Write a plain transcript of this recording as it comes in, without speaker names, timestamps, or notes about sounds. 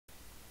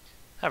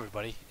Hi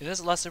everybody, in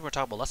this lesson we're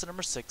talking about lesson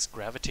number 6,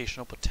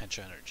 gravitational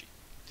potential energy.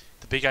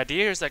 The big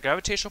idea is that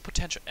gravitational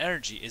potential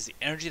energy is the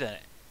energy that an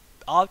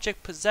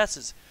object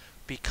possesses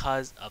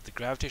because of the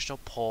gravitational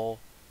pull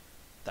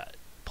that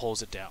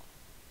pulls it down.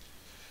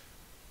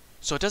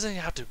 So it doesn't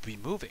have to be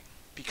moving,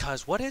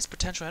 because what is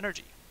potential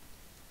energy?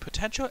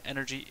 Potential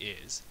energy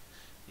is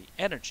the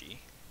energy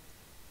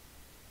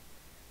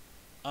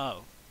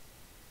of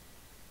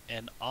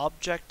an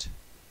object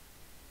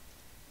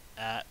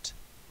at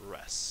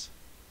rest.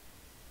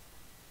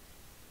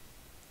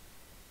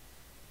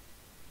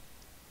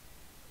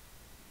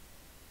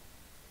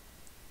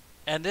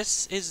 And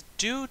this is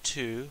due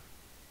to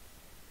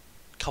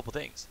a couple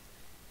things.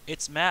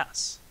 Its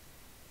mass,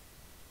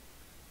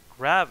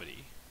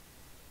 gravity,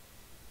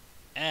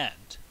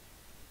 and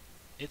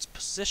its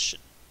position.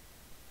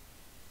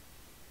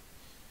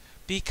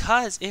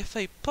 Because if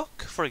a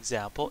book, for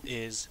example,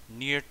 is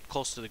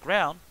close to the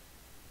ground,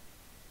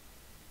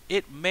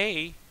 it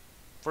may,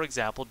 for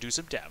example, do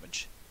some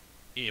damage.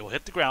 It will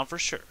hit the ground for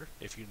sure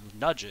if you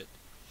nudge it.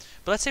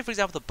 But let's say, for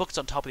example, the book's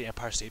on top of the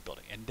Empire State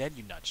Building, and then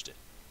you nudged it.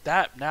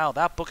 That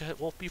book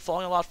will be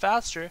falling a lot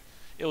faster.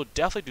 It will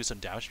definitely do some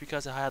damage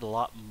because it had a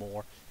lot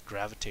more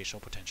gravitational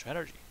potential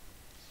energy.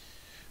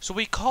 So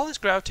we call this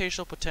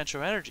gravitational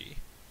potential energy,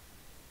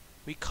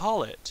 we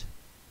call it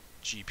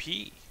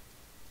GP,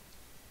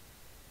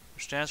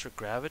 which stands for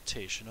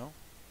gravitational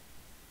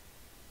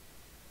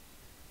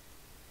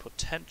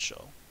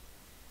potential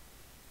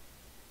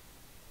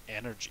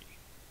energy.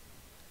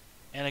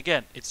 And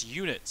again, its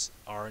units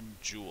are in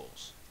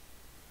joules.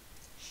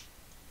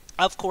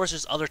 Of course,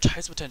 there's other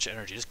types of potential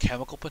energy. There's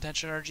chemical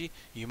potential energy.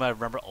 You might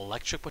remember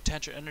electric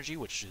potential energy,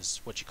 which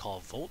is what you call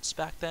volts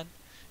back then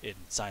in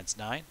Science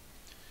 9.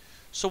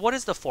 So what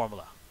is the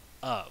formula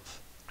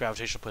of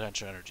gravitational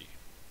potential energy?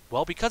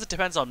 Well, because it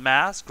depends on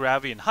mass,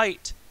 gravity, and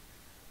height,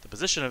 the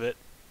position of it,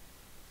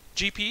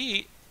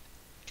 GPE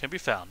can be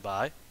found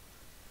by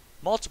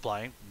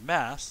multiplying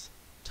mass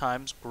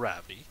times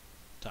gravity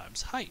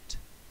times height,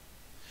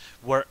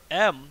 where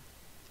m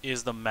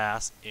is the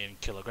mass in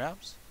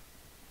kilograms,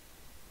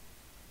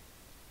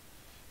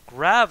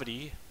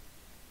 gravity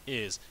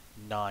is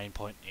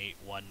 9.81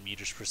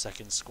 meters per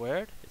second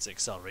squared, its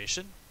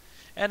acceleration,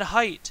 and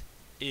height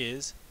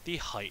is the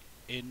height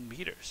in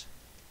meters.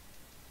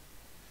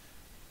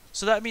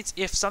 So that means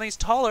if something's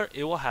taller,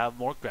 it will have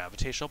more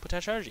gravitational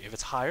potential energy if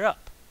it's higher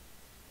up.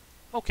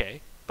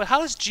 Okay, but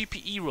how does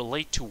GPE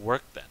relate to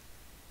work then?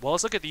 Well,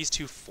 let's look at these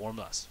two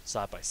formulas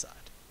side by side.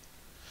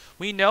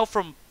 We know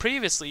from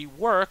previously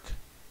work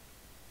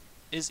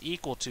is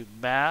equal to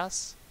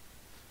mass,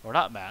 or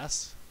not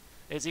mass,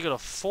 is equal to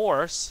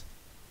force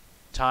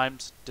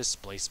times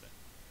displacement.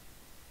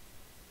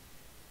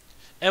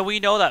 And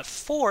we know that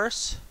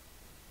force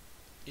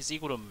is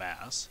equal to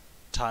mass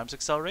times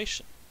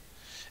acceleration.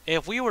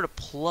 If we were to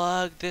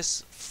plug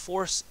this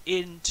force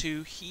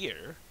into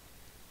here,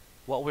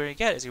 what we're going to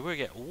get is we're going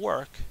to get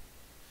work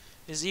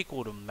is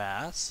equal to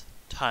mass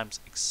times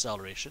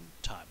acceleration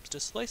times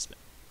displacement.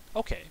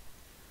 Okay,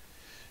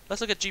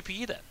 let's look at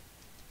GPE then.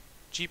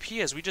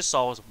 GPE, as we just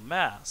saw, was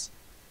mass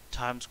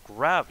times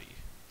gravity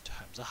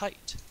times the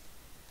height.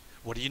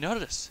 What do you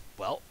notice?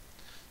 Well,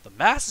 the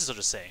masses are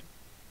the same.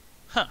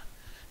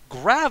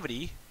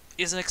 Gravity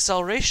is an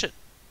acceleration,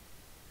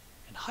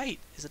 and height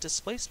is a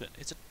displacement.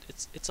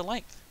 It's a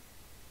length.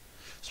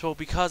 So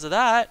because of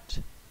that,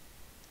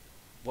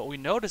 what we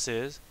notice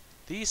is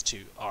these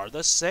two are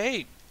the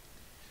same.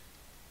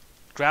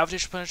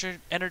 Gravitational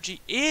potential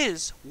energy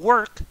is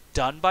work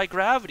done by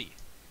gravity.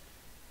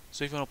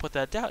 So if you want to put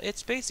that down,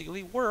 it's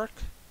basically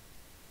work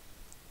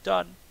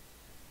done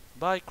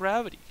by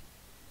gravity.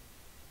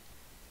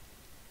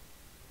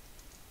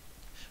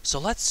 So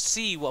let's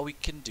see what we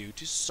can do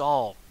to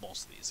solve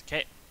most of these,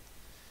 okay?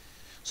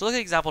 So look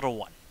at example number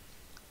 1.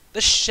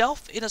 The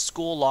shelf in a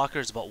school locker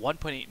is about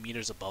 1.8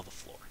 meters above the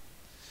floor.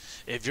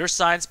 If your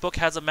science book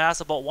has a mass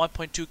of about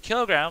 1.2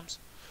 kilograms,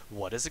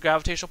 what is the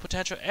gravitational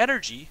potential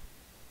energy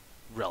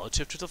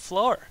relative to the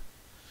floor?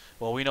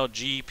 Well, we know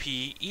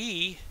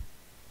GPE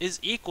is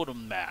equal to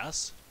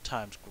mass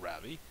times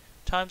gravity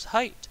times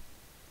height.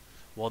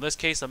 Well, in this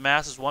case, the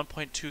mass is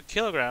 1.2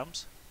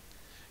 kilograms.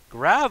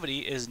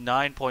 Gravity is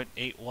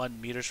 9.81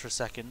 meters per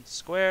second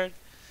squared,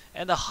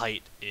 and the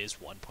height is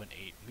 1.8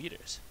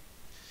 meters.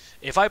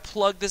 If I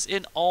plug this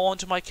in all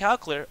into my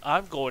calculator,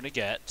 I'm going to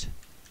get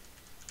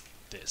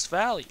this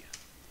value,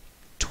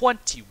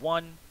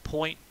 21.2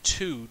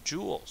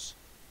 joules.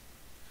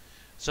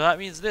 So that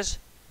means this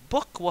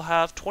book will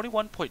have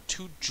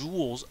 21.2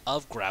 joules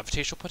of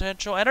gravitational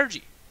potential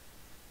energy.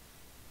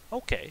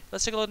 Okay,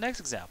 let's take a look at the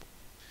next example.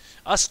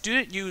 A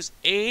student used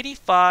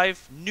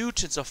 85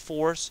 newtons of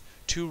force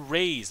to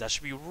raise. That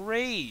should be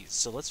raised.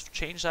 So let's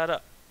change that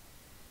up.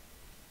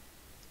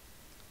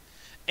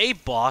 A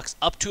box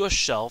up to a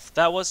shelf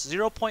that was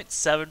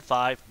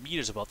 0.75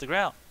 meters above the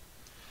ground.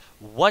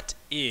 What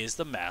is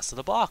the mass of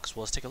the box?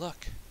 Well, let's take a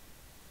look.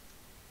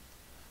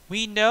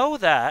 We know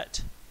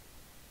that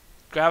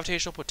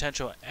gravitational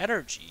potential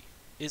energy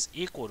is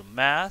equal to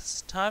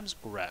mass times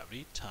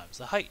gravity times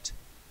the height.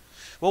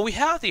 Well, we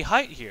have the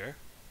height here,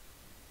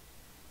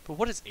 but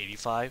what is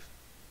 85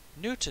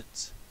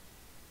 newtons?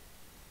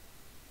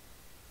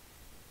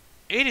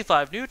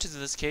 85 newtons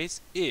in this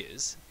case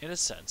is, in a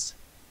sense,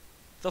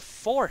 the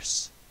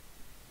force.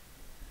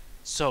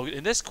 So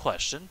in this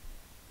question,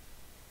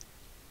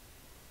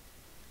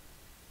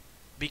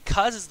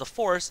 because it's the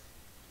force,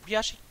 we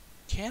actually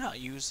cannot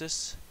use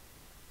this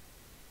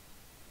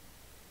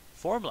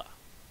formula.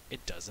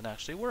 It doesn't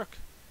actually work.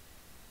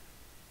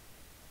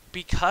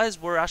 Because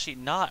we're actually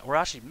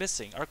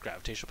missing our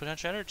gravitational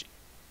potential energy.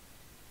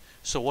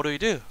 So what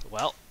do?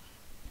 Well,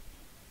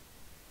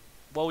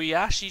 what we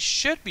actually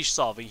should be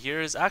solving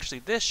here is actually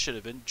this should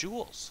have been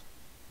joules.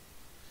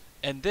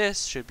 And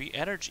this should be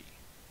energy.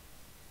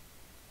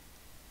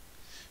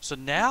 So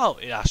now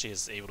it actually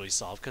is able to be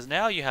solved because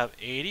now you have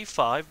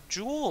 85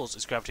 joules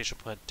is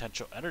gravitational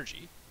potential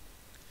energy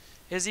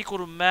is equal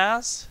to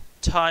mass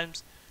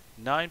times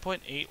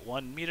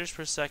 9.81 meters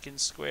per second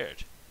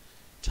squared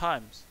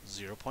times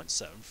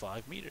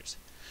 0.75 meters.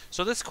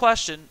 So this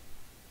question,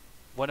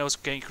 when it was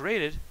getting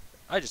created,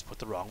 I just put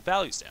the wrong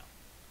values down.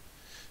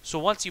 So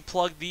once you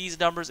plug these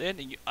numbers in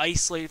and you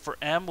isolate for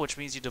m, which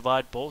means you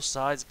divide both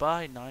sides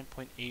by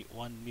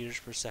 9.81 meters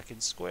per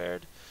second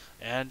squared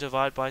and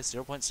divide by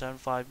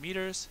 0.75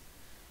 meters,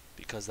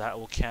 because that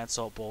will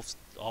cancel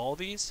all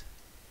these,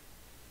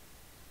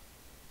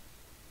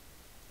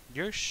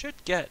 you should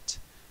get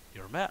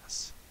your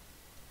mass.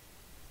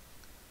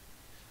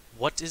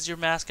 What is your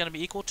mass going to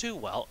be equal to?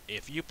 Well,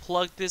 if you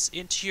plug this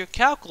into your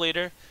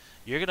calculator,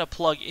 you're going to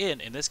plug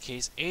in this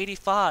case,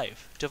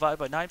 85 divided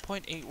by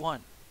 9.81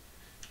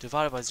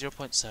 divided by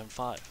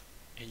 0.75.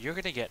 And you're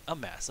going to get a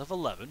mass of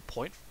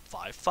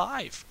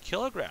 11.55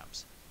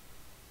 kilograms.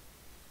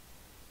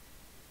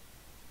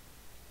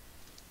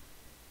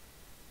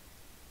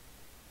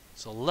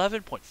 So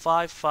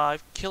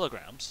 11.55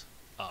 kilograms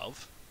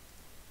of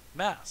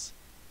mass.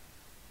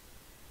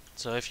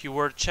 So if you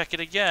were to check it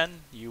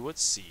again, you would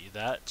see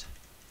that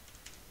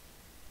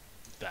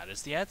that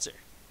is the answer.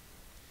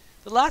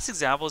 The last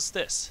example is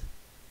this.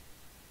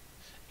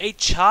 A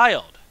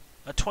child,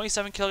 a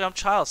 27 kilogram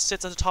child,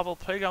 sits at the top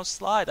of a playground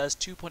slide that is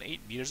 2.8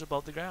 meters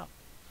above the ground.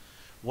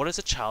 What is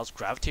the child's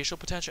gravitational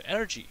potential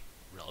energy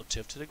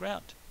relative to the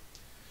ground?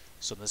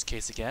 So in this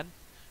case again,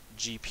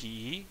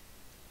 GPE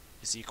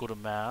is equal to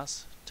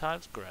mass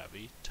times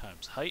gravity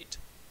times height.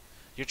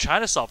 You're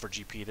trying to solve for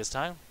GPE this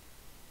time.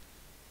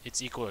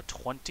 It's equal to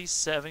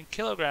 27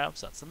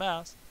 kilograms, that's the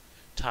mass,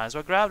 times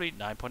by gravity,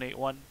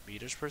 9.81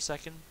 meters per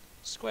second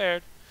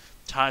squared,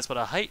 times by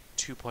the height,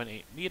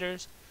 2.8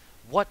 meters.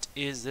 What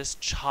is this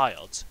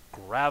child's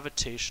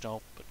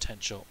gravitational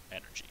potential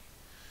energy?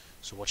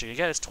 So what you're going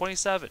to get is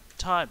 27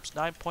 times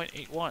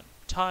 9.81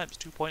 times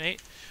 2.8.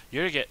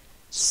 You're going to get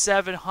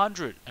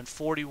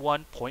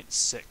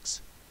 741.6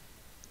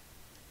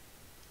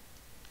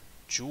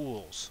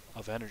 joules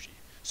of energy.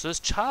 So this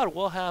child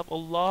will have a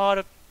lot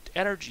of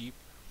energy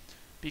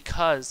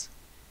because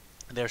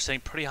they're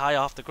sitting pretty high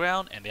off the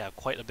ground and they have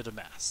quite a bit of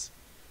mass.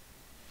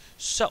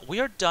 So we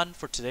are done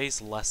for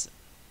today's lesson.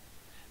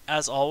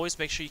 As always,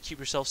 make sure you keep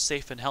yourself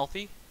safe and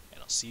healthy,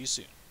 and I'll see you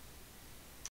soon.